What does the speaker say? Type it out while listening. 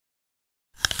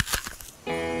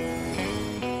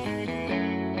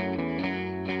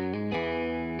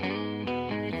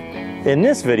In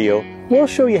this video, we'll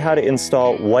show you how to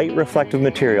install white reflective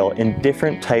material in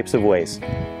different types of ways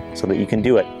so that you can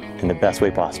do it in the best way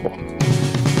possible.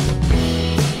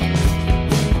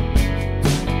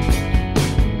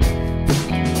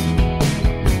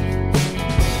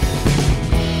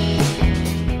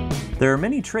 There are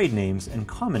many trade names and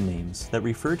common names that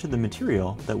refer to the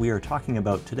material that we are talking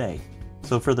about today.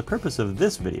 So for the purpose of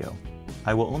this video,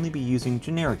 I will only be using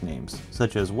generic names,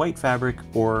 such as white fabric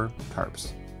or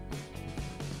tarps.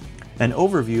 An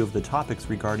overview of the topics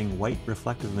regarding white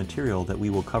reflective material that we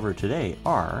will cover today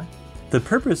are the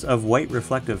purpose of white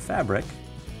reflective fabric,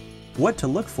 what to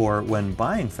look for when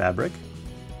buying fabric,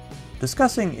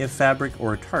 discussing if fabric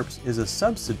or tarps is a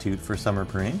substitute for summer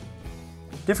pruning,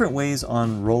 different ways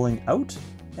on rolling out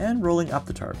and rolling up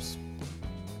the tarps,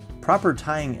 proper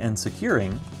tying and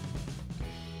securing,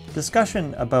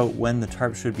 discussion about when the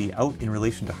tarp should be out in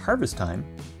relation to harvest time,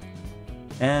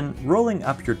 and rolling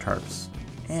up your tarps,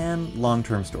 and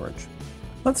long-term storage.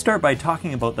 Let's start by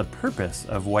talking about the purpose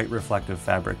of white reflective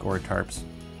fabric or tarps.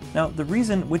 Now, the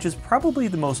reason, which is probably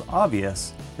the most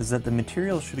obvious, is that the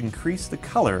material should increase the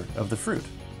color of the fruit,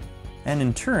 and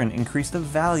in turn increase the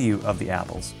value of the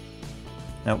apples.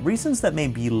 Now, reasons that may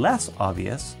be less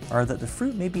obvious are that the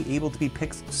fruit may be able to be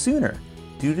picked sooner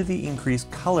due to the increased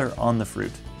color on the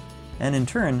fruit, and in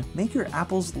turn make your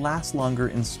apples last longer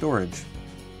in storage.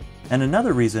 And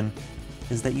another reason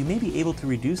is that you may be able to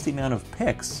reduce the amount of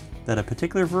picks that a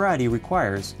particular variety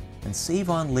requires and save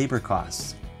on labor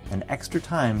costs and extra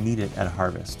time needed at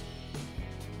harvest.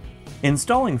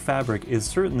 Installing fabric is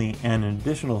certainly an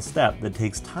additional step that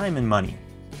takes time and money,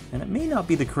 and it may not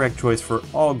be the correct choice for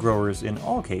all growers in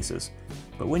all cases,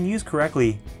 but when used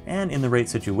correctly and in the right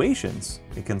situations,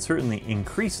 it can certainly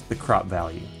increase the crop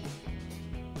value.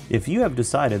 If you have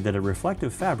decided that a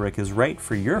reflective fabric is right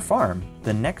for your farm,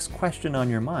 the next question on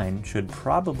your mind should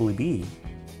probably be,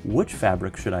 which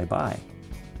fabric should I buy?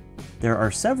 There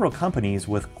are several companies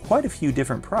with quite a few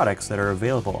different products that are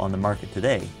available on the market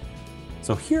today.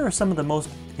 So here are some of the most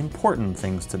important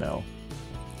things to know.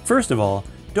 First of all,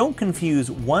 don't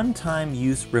confuse one-time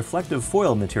use reflective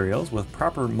foil materials with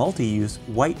proper multi-use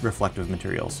white reflective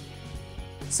materials.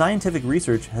 Scientific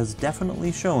research has definitely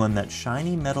shown that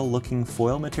shiny metal-looking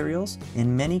foil materials,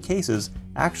 in many cases,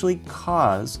 actually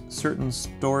cause certain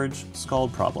storage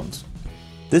scald problems.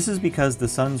 This is because the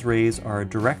sun's rays are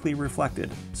directly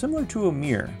reflected, similar to a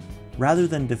mirror, rather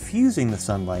than diffusing the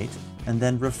sunlight and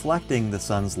then reflecting the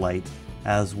sun's light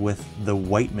as with the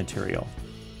white material.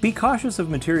 Be cautious of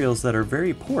materials that are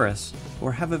very porous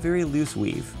or have a very loose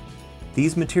weave.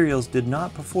 These materials did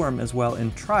not perform as well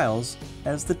in trials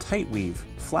as the tight weave,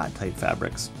 flat type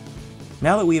fabrics.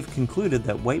 Now that we have concluded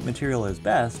that white material is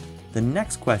best, the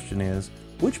next question is,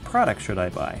 which product should I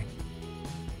buy?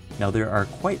 Now there are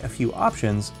quite a few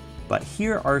options, but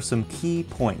here are some key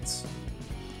points.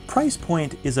 Price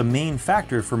point is a main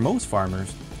factor for most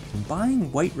farmers, and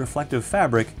buying white reflective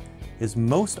fabric is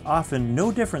most often no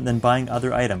different than buying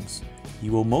other items.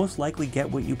 You will most likely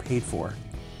get what you paid for.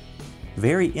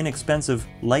 Very inexpensive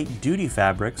light-duty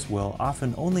fabrics will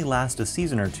often only last a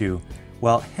season or two,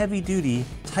 while heavy-duty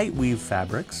tight weave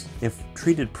fabrics, if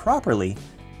treated properly,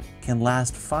 can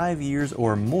last 5 years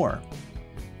or more.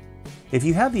 If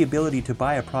you have the ability to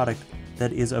buy a product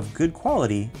that is of good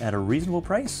quality at a reasonable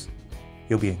price,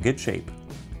 you'll be in good shape.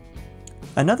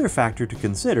 Another factor to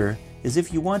consider is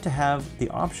if you want to have the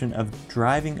option of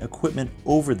driving equipment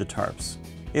over the tarps.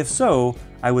 If so,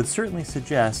 I would certainly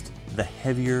suggest the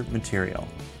heavier material.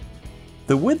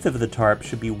 The width of the tarp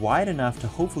should be wide enough to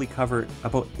hopefully cover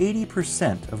about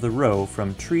 80% of the row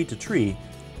from tree to tree,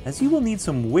 as you will need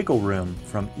some wiggle room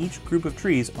from each group of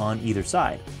trees on either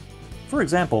side. For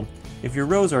example, if your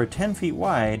rows are 10 feet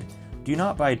wide, do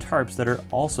not buy tarps that are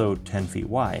also 10 feet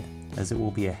wide, as it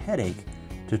will be a headache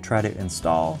to try to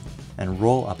install and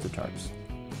roll up the tarps.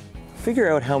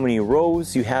 Figure out how many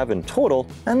rows you have in total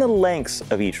and the lengths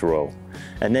of each row,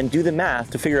 and then do the math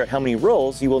to figure out how many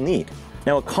rolls you will need.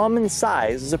 Now, a common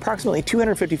size is approximately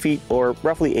 250 feet or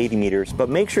roughly 80 meters, but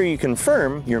make sure you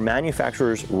confirm your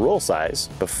manufacturer's roll size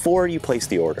before you place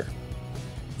the order.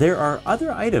 There are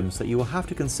other items that you will have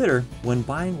to consider when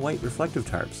buying white reflective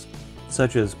tarps,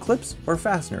 such as clips or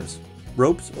fasteners,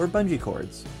 ropes or bungee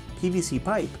cords, PVC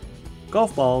pipe,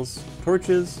 golf balls,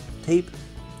 torches, tape,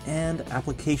 and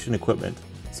application equipment,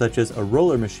 such as a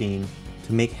roller machine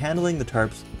to make handling the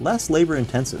tarps less labor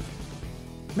intensive.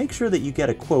 Make sure that you get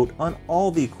a quote on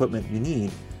all the equipment you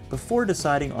need before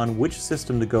deciding on which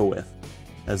system to go with,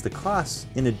 as the costs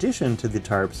in addition to the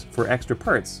tarps for extra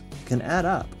parts can add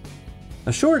up.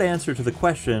 A short answer to the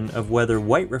question of whether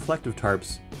white reflective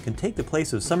tarps can take the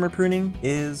place of summer pruning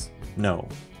is no.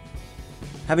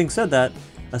 Having said that,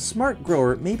 a smart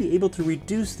grower may be able to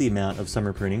reduce the amount of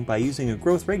summer pruning by using a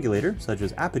growth regulator, such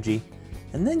as apogee,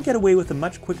 and then get away with a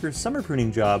much quicker summer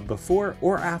pruning job before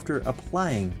or after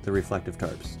applying the reflective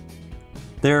tarps.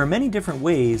 There are many different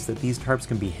ways that these tarps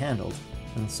can be handled,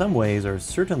 and some ways are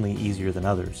certainly easier than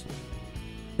others.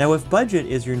 Now, if budget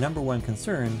is your #1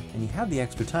 concern and you have the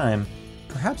extra time,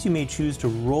 perhaps you may choose to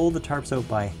roll the tarps out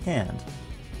by hand,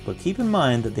 but keep in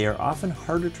mind that they are often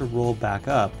harder to roll back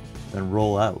up than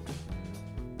roll out.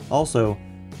 Also,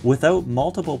 without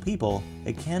multiple people,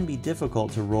 it can be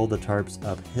difficult to roll the tarps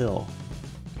uphill.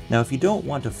 Now, if you don't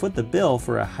want to foot the bill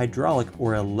for a hydraulic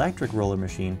or electric roller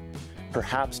machine,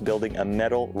 perhaps building a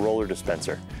metal roller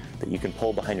dispenser that you can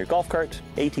pull behind your golf cart,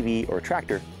 ATV, or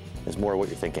tractor is more what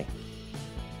you're thinking.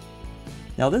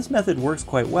 Now, this method works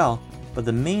quite well, but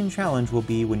the main challenge will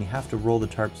be when you have to roll the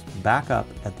tarps back up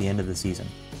at the end of the season.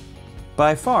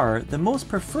 By far, the most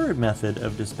preferred method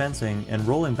of dispensing and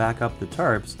rolling back up the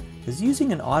tarps is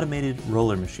using an automated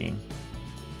roller machine.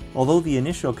 Although the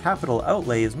initial capital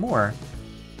outlay is more,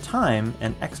 time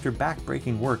and extra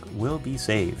back-breaking work will be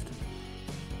saved.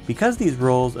 Because these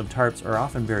rolls of tarps are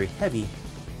often very heavy,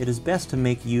 it is best to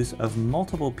make use of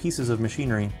multiple pieces of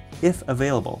machinery if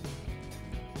available.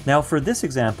 Now, for this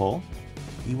example,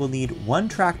 you will need one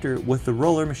tractor with the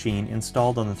roller machine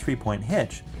installed on the 3-point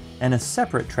hitch and a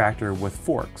separate tractor with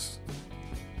forks.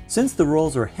 Since the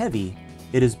rolls are heavy,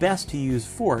 it is best to use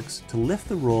forks to lift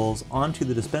the rolls onto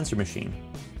the dispenser machine.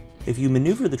 If you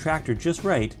maneuver the tractor just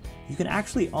right, you can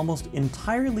actually almost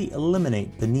entirely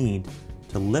eliminate the need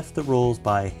to lift the rolls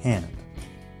by hand.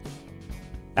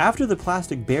 After the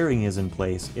plastic bearing is in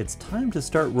place, it's time to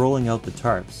start rolling out the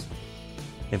tarps.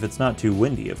 If it's not too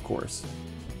windy, of course.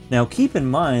 Now, keep in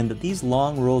mind that these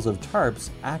long rolls of tarps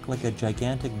act like a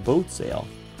gigantic boat sail,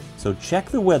 so check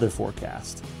the weather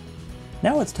forecast.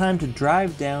 Now it's time to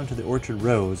drive down to the orchard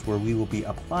rows where we will be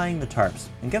applying the tarps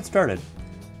and get started.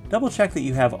 Double check that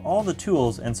you have all the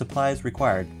tools and supplies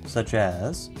required, such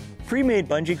as pre-made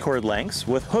bungee cord lengths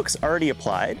with hooks already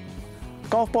applied,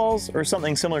 golf balls or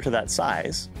something similar to that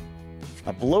size,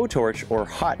 a blowtorch or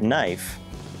hot knife,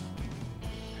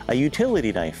 a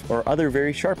utility knife or other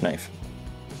very sharp knife,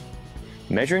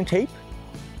 measuring tape,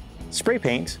 spray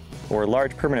paint or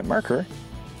large permanent marker,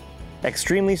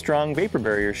 extremely strong vapor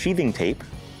barrier sheathing tape,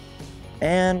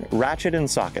 and ratchet and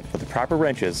socket with the proper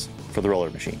wrenches for the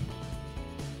roller machine.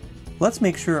 Let's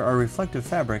make sure our reflective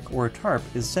fabric or tarp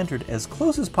is centered as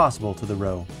close as possible to the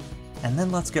row, and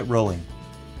then let's get rolling.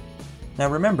 Now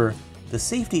remember, the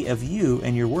safety of you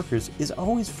and your workers is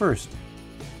always first.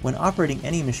 When operating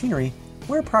any machinery,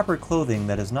 wear proper clothing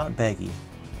that is not baggy,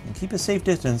 and keep a safe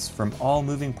distance from all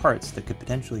moving parts that could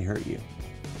potentially hurt you.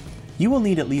 You will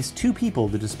need at least 2 people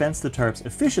to dispense the tarps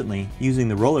efficiently using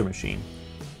the roller machine.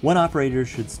 One operator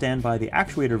should stand by the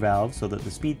actuator valve so that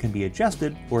the speed can be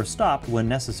adjusted or stopped when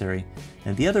necessary,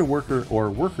 and the other worker or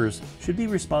workers should be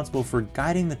responsible for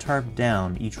guiding the tarp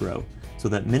down each row so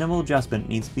that minimal adjustment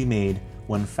needs to be made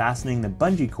when fastening the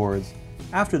bungee cords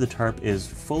after the tarp is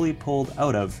fully pulled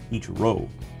out of each row.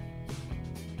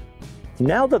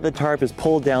 Now that the tarp is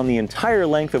pulled down the entire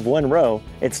length of one row,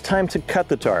 it's time to cut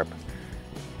the tarp.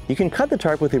 You can cut the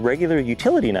tarp with a regular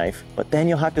utility knife, but then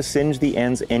you'll have to singe the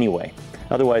ends anyway.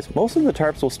 Otherwise, most of the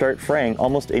tarps will start fraying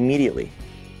almost immediately.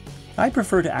 I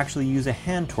prefer to actually use a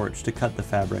hand torch to cut the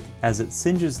fabric, as it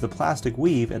singes the plastic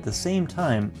weave at the same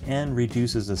time and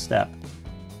reduces a step.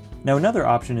 Now, another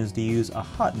option is to use a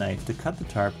hot knife to cut the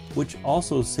tarp, which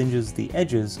also singes the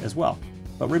edges as well.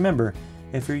 But remember,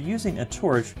 if you're using a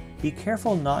torch, be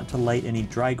careful not to light any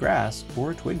dry grass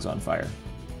or twigs on fire.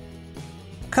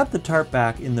 Cut the tarp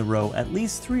back in the row at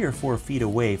least 3 or 4 feet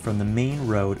away from the main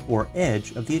road or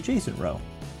edge of the adjacent row.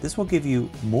 This will give you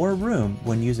more room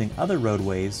when using other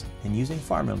roadways and using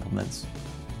farm implements.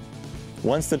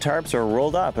 Once the tarps are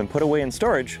rolled up and put away in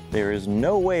storage, there is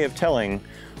no way of telling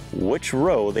which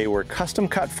row they were custom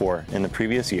cut for in the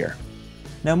previous year.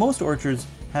 Now, most orchards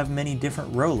have many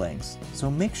different row lengths,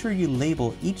 so make sure you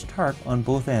label each tarp on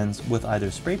both ends with either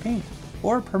spray paint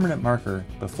or permanent marker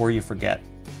before you forget.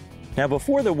 Now,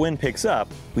 before the wind picks up,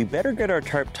 we better get our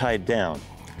tarp tied down.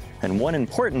 And one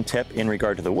important tip in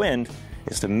regard to the wind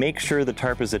is to make sure the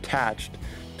tarp is attached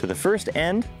to the first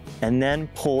end and then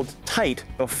pulled tight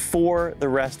before the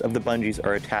rest of the bungees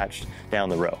are attached down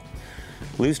the row.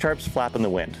 Loose tarps flap in the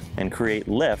wind and create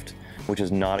lift, which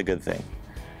is not a good thing.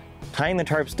 Tying the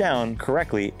tarps down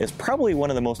correctly is probably one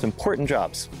of the most important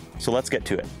jobs, so let's get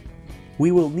to it.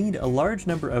 We will need a large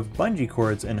number of bungee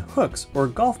cords and hooks or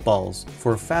golf balls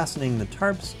for fastening the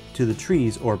tarps to the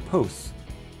trees or posts.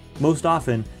 Most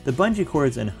often, the bungee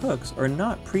cords and hooks are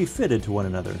not pre-fitted to one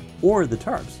another or the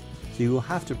tarps, so so you will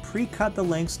have to pre-cut the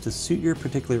lengths to suit your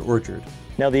particular orchard.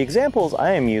 Now the examples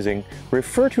I am using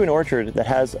refer to an orchard that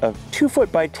has a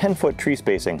 2-foot by 10-foot tree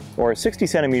spacing, or 60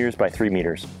 centimeters by 3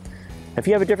 meters. If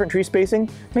you have a different tree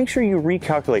spacing, make sure you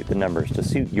recalculate the numbers to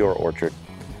suit your orchard.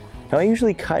 Now I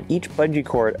usually cut each bungee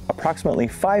cord approximately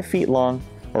 5 feet long,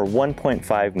 or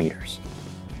 1.5 meters.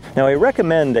 Now I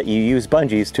recommend that you use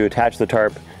bungees to attach the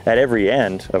tarp at every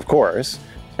end, of course,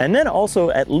 and then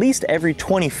also at least every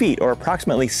 20 feet, or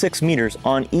approximately 6 meters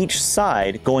on each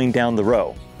side going down the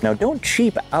row. Now don't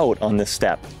cheap out on this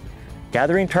step.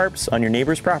 Gathering tarps on your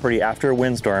neighbor's property after a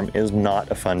windstorm is not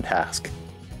a fun task.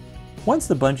 Once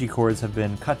the bungee cords have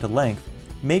been cut to length,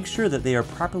 make sure that they are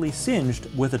properly singed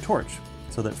with a torch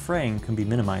so that fraying can be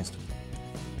minimized.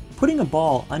 Putting a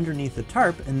ball underneath the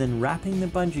tarp and then wrapping the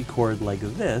bungee cord like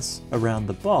this around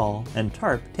the ball and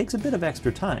tarp takes a bit of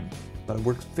extra time, but it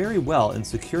works very well in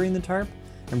securing the tarp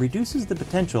and reduces the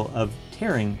potential of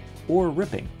tearing or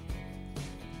ripping.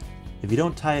 If you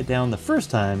don't tie it down the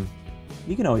first time,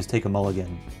 you can always take a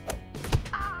mulligan.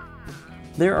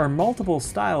 There are multiple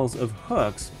styles of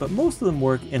hooks, but most of them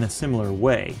work in a similar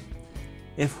way.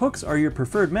 If hooks are your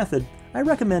preferred method, I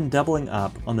recommend doubling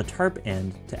up on the tarp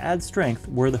end to add strength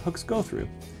where the hooks go through,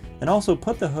 and also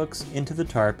put the hooks into the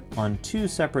tarp on 2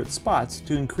 separate spots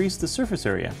to increase the surface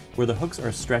area where the hooks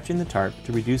are stretching the tarp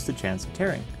to reduce the chance of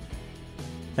tearing.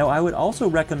 Now I would also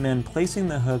recommend placing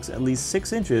the hooks at least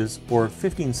 6 inches or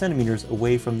 15 centimeters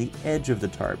away from the edge of the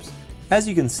tarps. As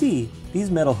you can see,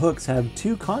 these metal hooks have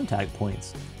 2 contact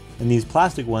points, and these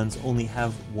plastic ones only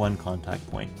have 1 contact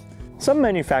point. Some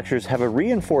manufacturers have a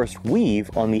reinforced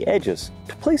weave on the edges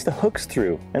to place the hooks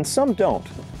through, and some don't.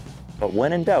 But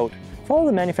when in doubt, follow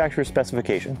the manufacturer's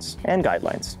specifications and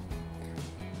guidelines.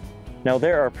 Now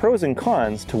there are pros and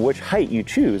cons to which height you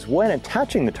choose when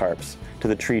attaching the tarps to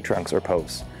the tree trunks or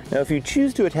posts. Now if you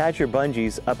choose to attach your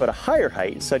bungees up at a higher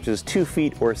height, such as 2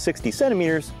 feet or 60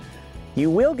 centimeters,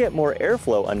 you will get more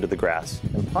airflow under the grass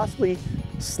and possibly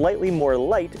slightly more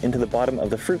light into the bottom of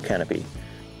the fruit canopy.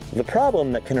 The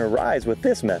problem that can arise with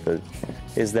this method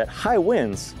is that high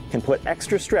winds can put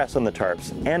extra stress on the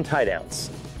tarps and tie downs.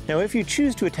 Now if you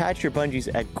choose to attach your bungees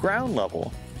at ground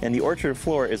level and the orchard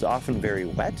floor is often very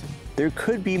wet, there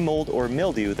could be mold or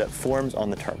mildew that forms on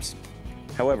the tarps.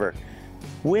 However,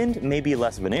 wind may be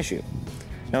less of an issue.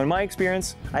 Now in my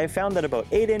experience, I have found that about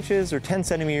 8 inches or 10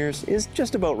 centimeters is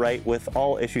just about right with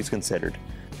all issues considered.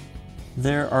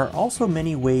 There are also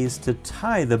many ways to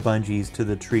tie the bungees to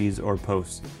the trees or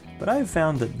posts, but I have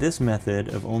found that this method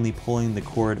of only pulling the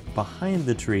cord behind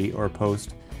the tree or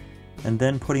post and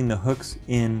then putting the hooks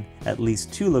in at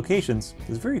least 2 locations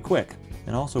is very quick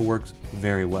and also works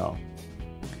very well.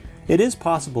 It is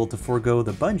possible to forego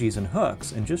the bungees and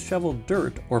hooks and just shovel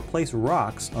dirt or place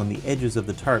rocks on the edges of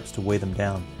the tarps to weigh them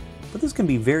down, but this can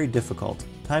be very difficult,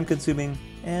 time-consuming,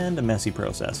 and a messy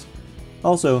process.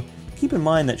 Also, keep in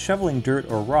mind that shoveling dirt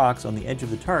or rocks on the edge of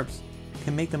the tarps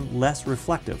can make them less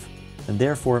reflective, and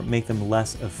therefore make them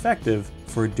less effective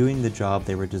for doing the job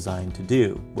they were designed to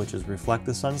do, which is reflect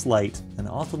the sun's light and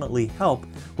ultimately help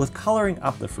with coloring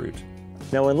up the fruit.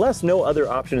 Now, unless no other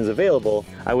option is available,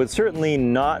 I would certainly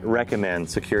not recommend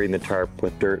securing the tarp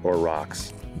with dirt or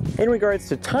rocks. In regards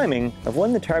to timing of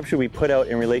when the tarp should be put out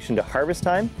in relation to harvest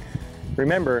time,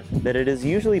 remember that it is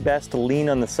usually best to lean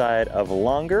on the side of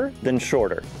longer than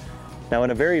shorter. Now,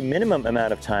 in a very minimum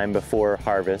amount of time before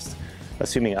harvest,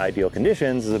 assuming ideal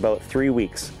conditions, is about 3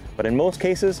 weeks. But in most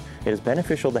cases, it is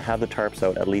beneficial to have the tarps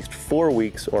out at least 4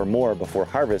 weeks or more before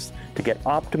harvest to get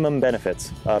optimum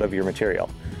benefits out of your material.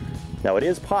 Now it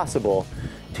is possible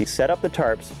to set up the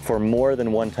tarps for more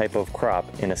than one type of crop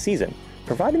in a season,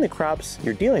 providing the crops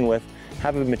you're dealing with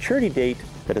have a maturity date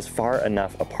that is far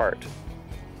enough apart.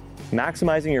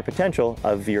 Maximizing your potential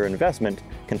of your investment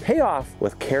can pay off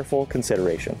with careful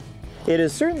consideration. It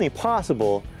is certainly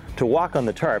possible to walk on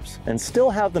the tarps and still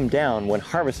have them down when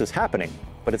harvest is happening,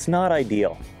 but it's not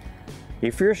ideal.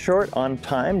 If you're short on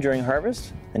time during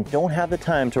harvest and don't have the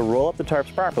time to roll up the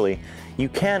tarps properly, you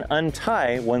can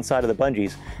untie one side of the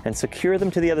bungees and secure them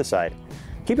to the other side.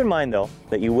 Keep in mind though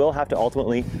that you will have to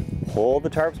ultimately pull the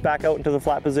tarps back out into the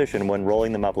flat position when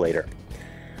rolling them up later.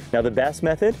 Now the best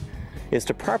method is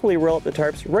to properly roll up the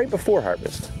tarps right before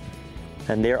harvest.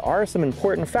 And there are some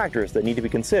important factors that need to be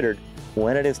considered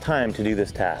when it is time to do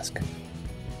this task.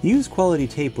 Use quality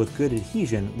tape with good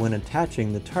adhesion when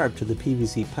attaching the tarp to the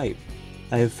PVC pipe.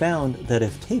 I have found that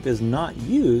if tape is not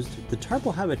used, the tarp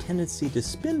will have a tendency to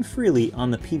spin freely on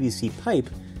the PVC pipe,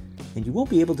 and you won't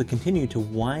be able to continue to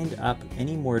wind up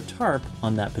any more tarp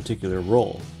on that particular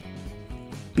roll.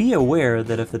 Be aware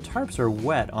that if the tarps are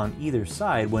wet on either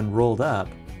side when rolled up,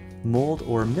 Mold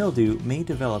or mildew may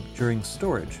develop during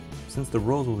storage, since the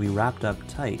rolls will be wrapped up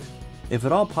tight. If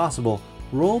at all possible,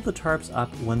 roll the tarps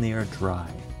up when they are dry.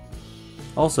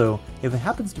 Also, if it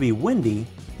happens to be windy,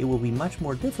 it will be much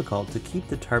more difficult to keep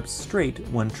the tarps straight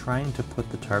when trying to put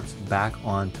the tarps back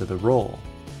onto the roll.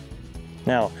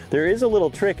 Now, there is a little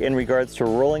trick in regards to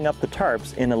rolling up the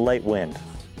tarps in a light wind.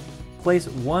 Place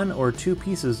 1 or 2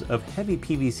 pieces of heavy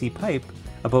PVC pipe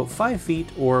about 5 feet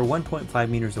or 1.5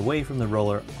 meters away from the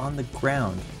roller on the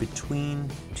ground between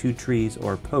 2 trees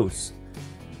or posts.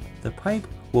 The pipe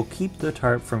will keep the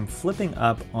tarp from flipping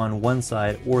up on one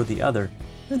side or the other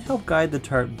and help guide the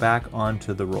tarp back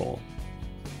onto the roll.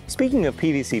 Speaking of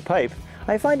PVC pipe,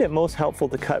 I find it most helpful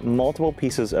to cut multiple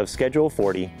pieces of Schedule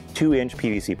 40 2-inch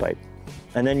PVC pipe,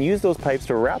 and then use those pipes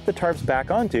to wrap the tarps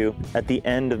back onto at the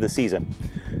end of the season.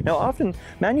 Now, often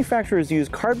manufacturers use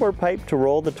cardboard pipe to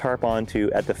roll the tarp onto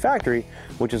at the factory,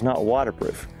 which is not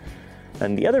waterproof.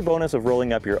 And the other bonus of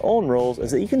rolling up your own rolls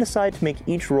is that you can decide to make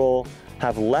each roll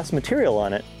have less material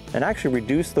on it and actually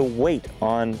reduce the weight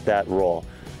on that roll,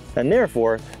 and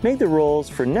therefore make the rolls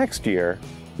for next year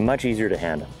much easier to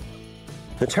handle.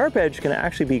 The tarp edge can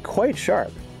actually be quite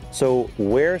sharp, so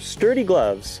wear sturdy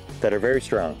gloves that are very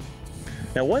strong.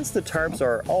 Now, once the tarps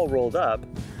are all rolled up,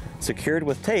 secured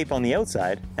with tape on the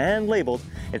outside, and labeled,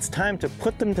 it's time to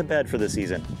put them to bed for the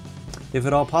season. If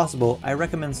at all possible, I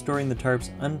recommend storing the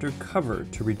tarps under cover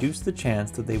to reduce the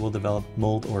chance that they will develop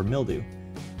mold or mildew.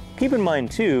 Keep in mind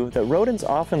too that rodents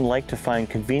often like to find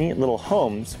convenient little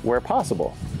homes where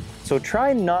possible, so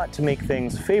try not to make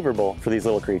things favorable for these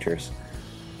little creatures.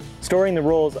 Storing the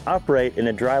rolls upright in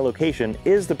a dry location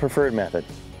is the preferred method.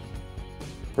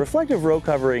 Reflective row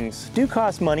coverings do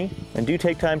cost money and do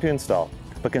take time to install,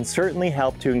 but can certainly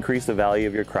help to increase the value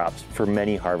of your crops for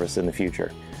many harvests in the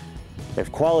future.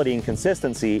 If quality and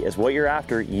consistency is what you're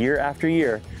after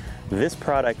year, this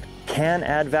product can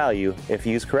add value if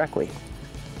used correctly.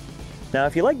 Now,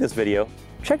 if you like this video,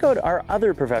 check out our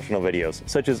other professional videos,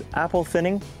 such as apple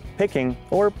thinning, picking,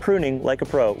 or pruning like a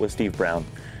pro with Steve Brown.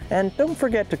 And don't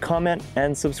forget to comment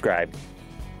and subscribe.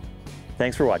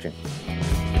 Thanks for watching.